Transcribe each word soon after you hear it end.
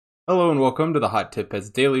Hello and welcome to the Hot Tip Bets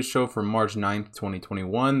Daily Show for March 9th,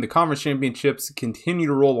 2021. The conference championships continue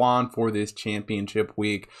to roll on for this championship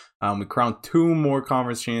week. We crowned two more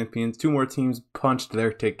conference champions. Two more teams punched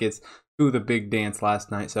their tickets to the big dance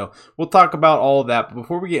last night. So we'll talk about all of that. But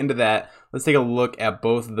before we get into that, let's take a look at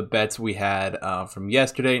both of the bets we had from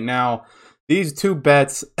yesterday. Now, these two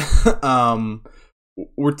bets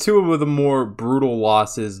were two of the more brutal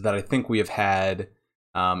losses that I think we have had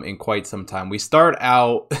in quite some time. We start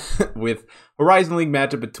out with Horizon League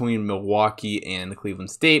matchup between Milwaukee and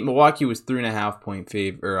Cleveland State. Milwaukee was 3.5 point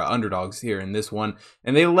underdogs here in this one,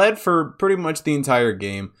 and they led for pretty much the entire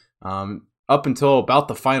game. Up until about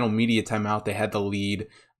the final media timeout, they had the lead,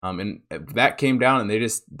 and that came down, and they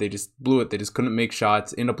just blew it. They just couldn't make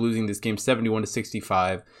shots. End up losing this game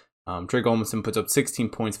 71-65. Drake Olmstead puts up 16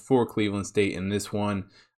 points for Cleveland State in this one.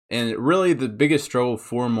 And really the biggest struggle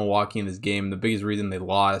for Milwaukee in this game, the biggest reason they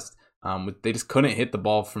lost, they just couldn't hit the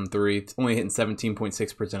ball from three. It's only hitting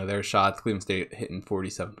 17.6% of their shots. Cleveland State hitting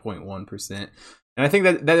 47.1%. And I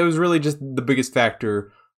think that was really just the biggest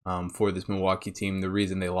factor for this Milwaukee team, the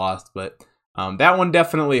reason they lost. But that one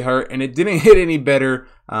definitely hurt, and it didn't hit any better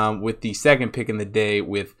with the second pick in the day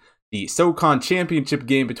with the SoCon championship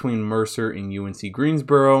game between Mercer and UNC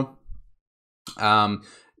Greensboro.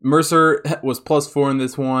 Mercer was +4 in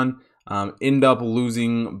this one, ended up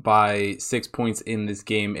losing by 6 points in this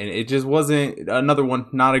game, and it just wasn't another one,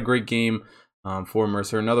 not a great game for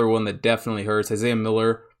Mercer. Another one that definitely hurts. Isaiah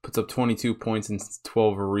Miller puts up 22 points and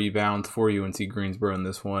 12 rebounds for UNC Greensboro in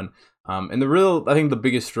this one. And I think the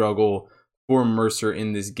biggest struggle for Mercer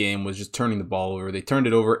in this game was just turning the ball over. They turned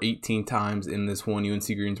it over 18 times in this one. UNC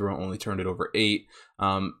Greensboro only turned it over 8.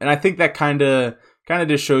 And I think that kind of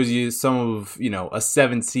just shows you some of, a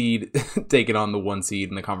 7 seed taking on the 1 seed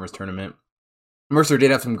in the conference tournament. Mercer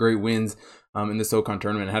did have some great wins in the SoCon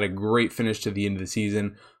tournament and had a great finish to the end of the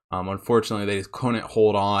season. Unfortunately, they just couldn't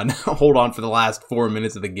hold on for the last 4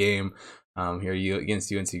 minutes of the game here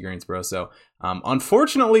against UNC Greensboro. So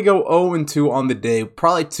unfortunately go 0-2 on the day.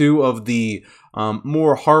 Probably two of the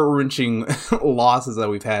more heart-wrenching losses that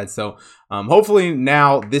we've had. So hopefully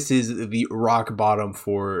now this is the rock bottom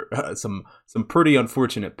for some pretty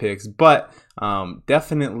unfortunate picks, but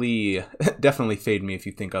definitely fade me if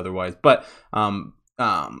you think otherwise. But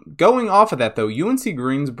going off of that though, UNC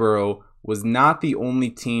Greensboro was not the only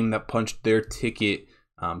team that punched their ticket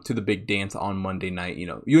to the big dance on Monday night.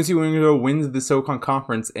 UNC Greensboro wins the SoCon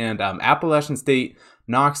Conference, and Appalachian State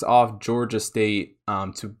knocks off Georgia State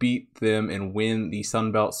to beat them and win the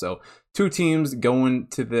Sun Belt. So two teams going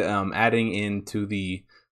to the adding into the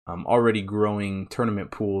already growing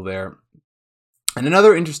tournament pool there. And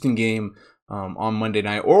another interesting game on Monday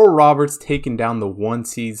night, Oral Roberts taking down the 1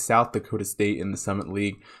 seed South Dakota State in the Summit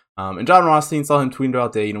League. And John Rothstein, saw him tweeting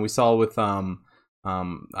about day. We saw with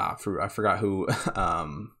I forgot who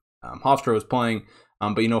Hofstra was playing,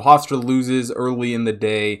 but Hofstra loses early in the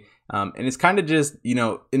day, and it's kind of just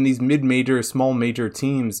in these mid-major, small major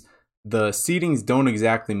teams, the seedings don't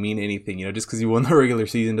exactly mean anything. Just because you won the regular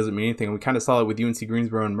season doesn't mean anything. And we kind of saw it with UNC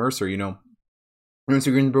Greensboro and Mercer. UNC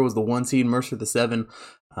Greensboro was the 1 seed, Mercer the 7,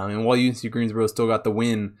 and while UNC Greensboro still got the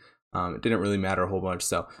win, it didn't really matter a whole bunch.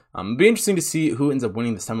 So it'll be interesting to see who ends up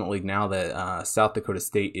winning the Summit League now that South Dakota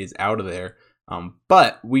State is out of there.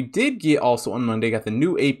 But we did get also on Monday, got the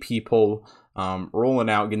new AP poll rolling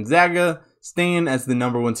out. Gonzaga staying as the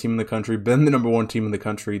 #1 team in the country, been the #1 team in the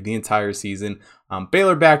country the entire season.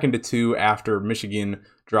 Baylor back into 2 after Michigan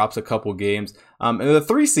drops a couple games. And the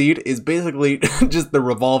 3 seed is basically just the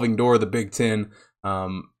revolving door of the Big Ten.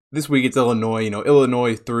 This week it's Illinois,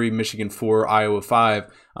 Illinois 3, Michigan 4, Iowa 5.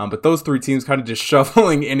 But those 3 teams kind of just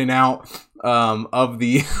shuffling in and out of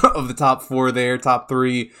the of the top 4 there, top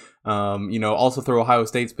 3. Also throw Ohio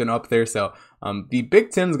State's been up there. So the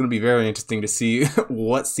Big Ten is going to be very interesting to see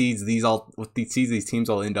what seeds these teams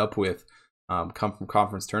all end up with come from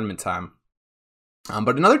conference tournament time.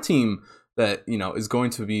 But another team that is going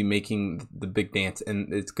to be making the big dance,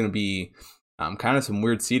 and it's going to be kind of some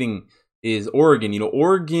weird seeding, is Oregon.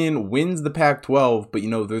 Oregon wins the Pac-12, but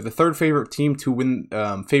they're the 3rd favorite team to win.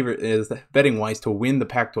 Favorite is betting wise to win the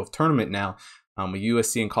Pac-12 tournament now. With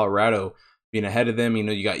USC and Colorado being ahead of them.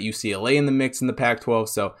 You got UCLA in the mix in the Pac-12.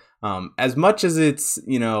 So as much as it's,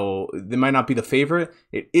 they might not be the favorite,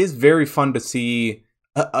 it is very fun to see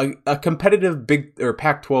a competitive big or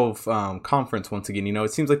Pac-12 conference once again.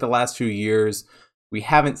 It seems like the last few years we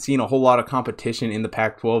haven't seen a whole lot of competition in the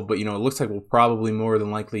Pac-12, but it looks like we'll probably more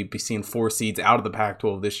than likely be seeing 4 seeds out of the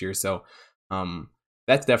Pac-12 this year. So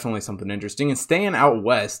that's definitely something interesting. And staying out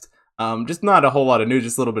west, just not a whole lot of news,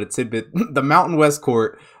 just a little bit of tidbit. The Mountain West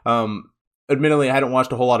court, admittedly, I hadn't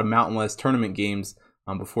watched a whole lot of Mountain West tournament games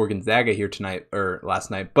before Gonzaga here tonight or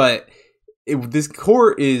last night. But this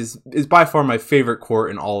court is by far my favorite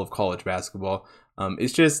court in all of college basketball. It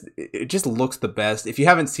just looks the best. If you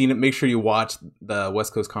haven't seen it, make sure you watch the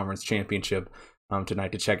West Coast Conference Championship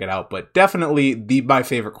tonight to check it out. But definitely my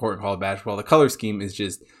favorite court in college basketball. The color scheme is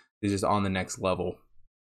just on the next level.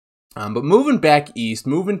 But moving back east,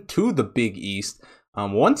 moving to the Big East,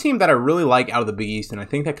 one team that I really like out of the Big East, and I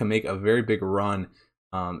think that can make a very big run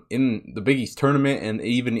in the Big East tournament and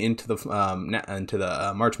even into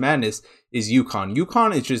the March Madness, is UConn.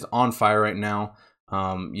 UConn is just on fire right now.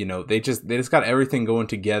 They just got everything going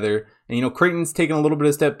together. And Creighton's taking a little bit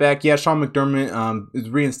of a step back. Yeah, Sean McDermott is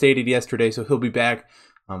reinstated yesterday, so he'll be back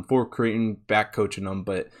for Creighton, back coaching them.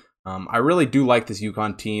 But I really do like this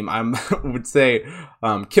UConn team. I would say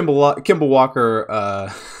Kimball Walker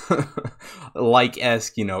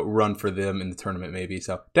like-esque, run for them in the tournament maybe.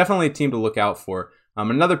 So definitely a team to look out for.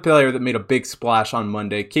 Another player that made a big splash on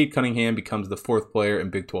Monday, Cade Cunningham, becomes the fourth player in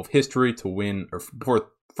Big 12 history to win, or fourth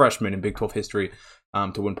freshman in Big 12 history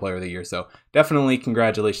to win Player of the Year. So definitely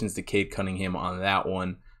congratulations to Cade Cunningham on that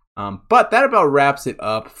one. But that about wraps it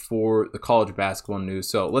up for the college basketball news.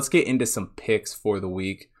 So let's get into some picks for the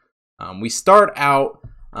week. We start out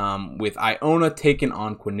with Iona taking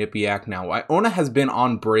on Quinnipiac. Now, Iona has been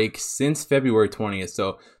on break since February 20th,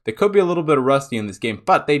 so they could be a little bit rusty in this game,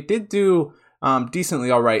 but they did do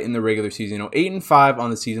decently all right in the regular season. 8-5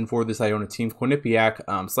 on the season for this Iona team.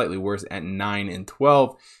 Quinnipiac slightly worse at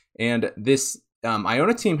 9-12, and this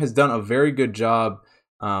Iona team has done a very good job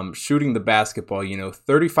shooting the basketball.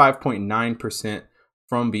 35.9%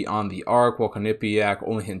 from beyond the arc, while Quinnipiac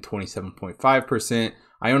only hitting 27.5%.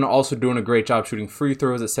 Iona also doing a great job shooting free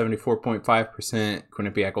throws at 74.5%.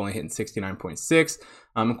 Quinnipiac only hitting 69.6%.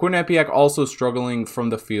 Quinnipiac also struggling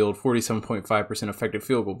from the field, 47.5% effective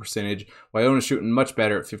field goal percentage, while Iona shooting much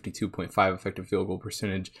better at 52.5% effective field goal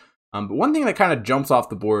percentage. But one thing that kind of jumps off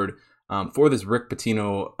the board for this Rick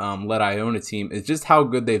Pitino led Iona team is just how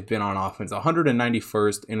good they've been on offense.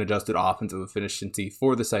 191st in adjusted offensive efficiency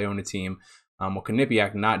for this Iona team. While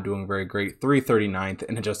Quinnipiac not doing very great, 339th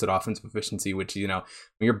in adjusted offensive efficiency, which, when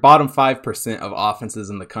you're bottom 5% of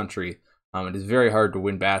offenses in the country, it is very hard to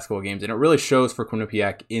win basketball games. And it really shows for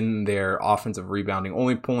Quinnipiac in their offensive rebounding,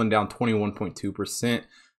 only pulling down 21.2%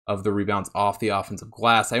 of the rebounds off the offensive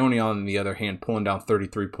glass. Iona, on the other hand, pulling down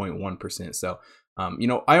 33.1%. So,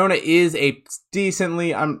 Iona is a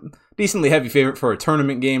decently heavy favorite for a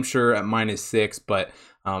tournament game, sure, at -6, but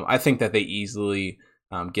I think that they easily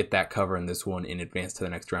get that cover in this one in advance to the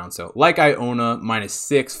next round. So like Iona,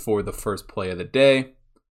 -6 for the first play of the day.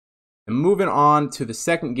 And moving on to the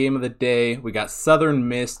second game of the day, we got Southern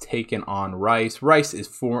Miss taking on Rice. Rice is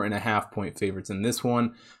 4.5-point favorites in this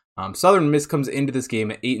one. Southern Miss comes into this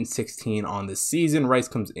game at 8-16 on the season. Rice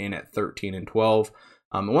comes in at 13-12.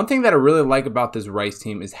 One thing that I really like about this Rice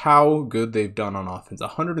team is how good they've done on offense.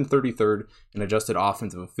 133rd in adjusted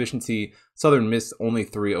offensive efficiency. Southern Miss only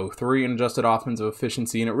 303 in adjusted offensive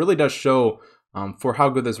efficiency. And it really does show for how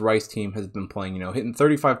good this Rice team has been playing. Hitting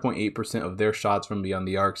 35.8% of their shots from beyond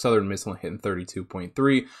the arc. Southern Miss only hitting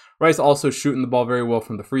 32.3. Rice also shooting the ball very well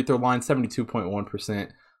from the free throw line.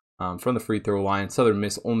 72.1% from the free throw line. Southern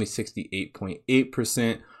Miss only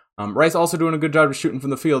 68.8%. Rice also doing a good job of shooting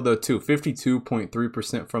from the field, though, too.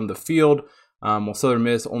 52.3% from the field, while Southern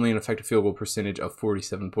Miss only an effective field goal percentage of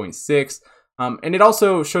 47.6%. And it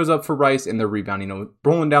also shows up for Rice in their rebound,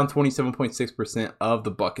 rolling down 27.6% of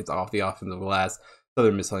the buckets off the offensive glass.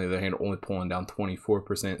 Southern Miss, on the other hand, only pulling down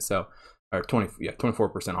 24%, or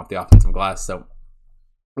 24% off the offensive glass. So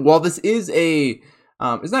while this is it's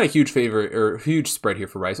not a huge favorite or huge spread here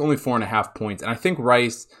for Rice, only 4.5 points, and I think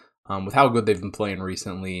Rice, with how good they've been playing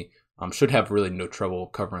recently, should have really no trouble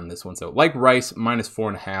covering this one. So like Rice,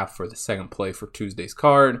 -4.5 for the second play for Tuesday's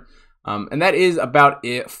card. And that is about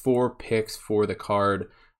it for picks for the card.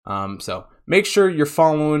 So make sure you're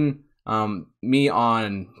following me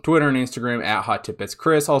on Twitter and Instagram at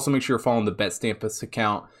HotTipBetsChris. Also make sure you're following the BetStampus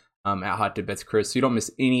account at HotTipBetsChris, so you don't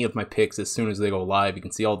miss any of my picks as soon as they go live. You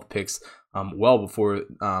can see all the picks well before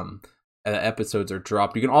episodes are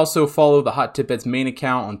dropped. You can also follow the Hot Tip Bets main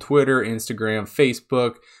account on Twitter, Instagram,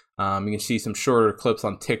 Facebook. You can see some shorter clips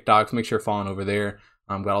on TikTok, so make sure you're following over there.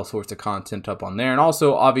 Got all sorts of content up on there. And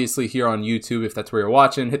also, obviously, here on YouTube, if that's where you're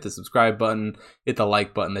watching, hit the subscribe button, hit the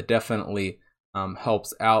like button. That definitely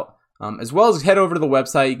helps out. As well as head over to the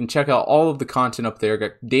website. You can check out all of the content up there.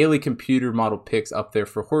 Got daily computer model picks up there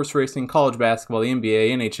for horse racing, college basketball, the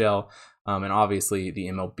NBA, NHL, and obviously the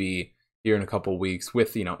MLB here in a couple weeks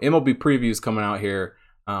with, MLB previews coming out here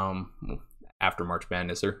after March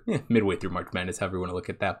Madness, or midway through March Madness, however you want to look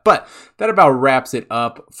at that. But that about wraps it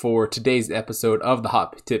up for today's episode of the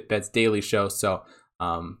Hot Tip Bets Daily Show. So,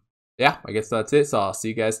 yeah, I guess that's it. So I'll see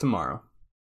you guys tomorrow.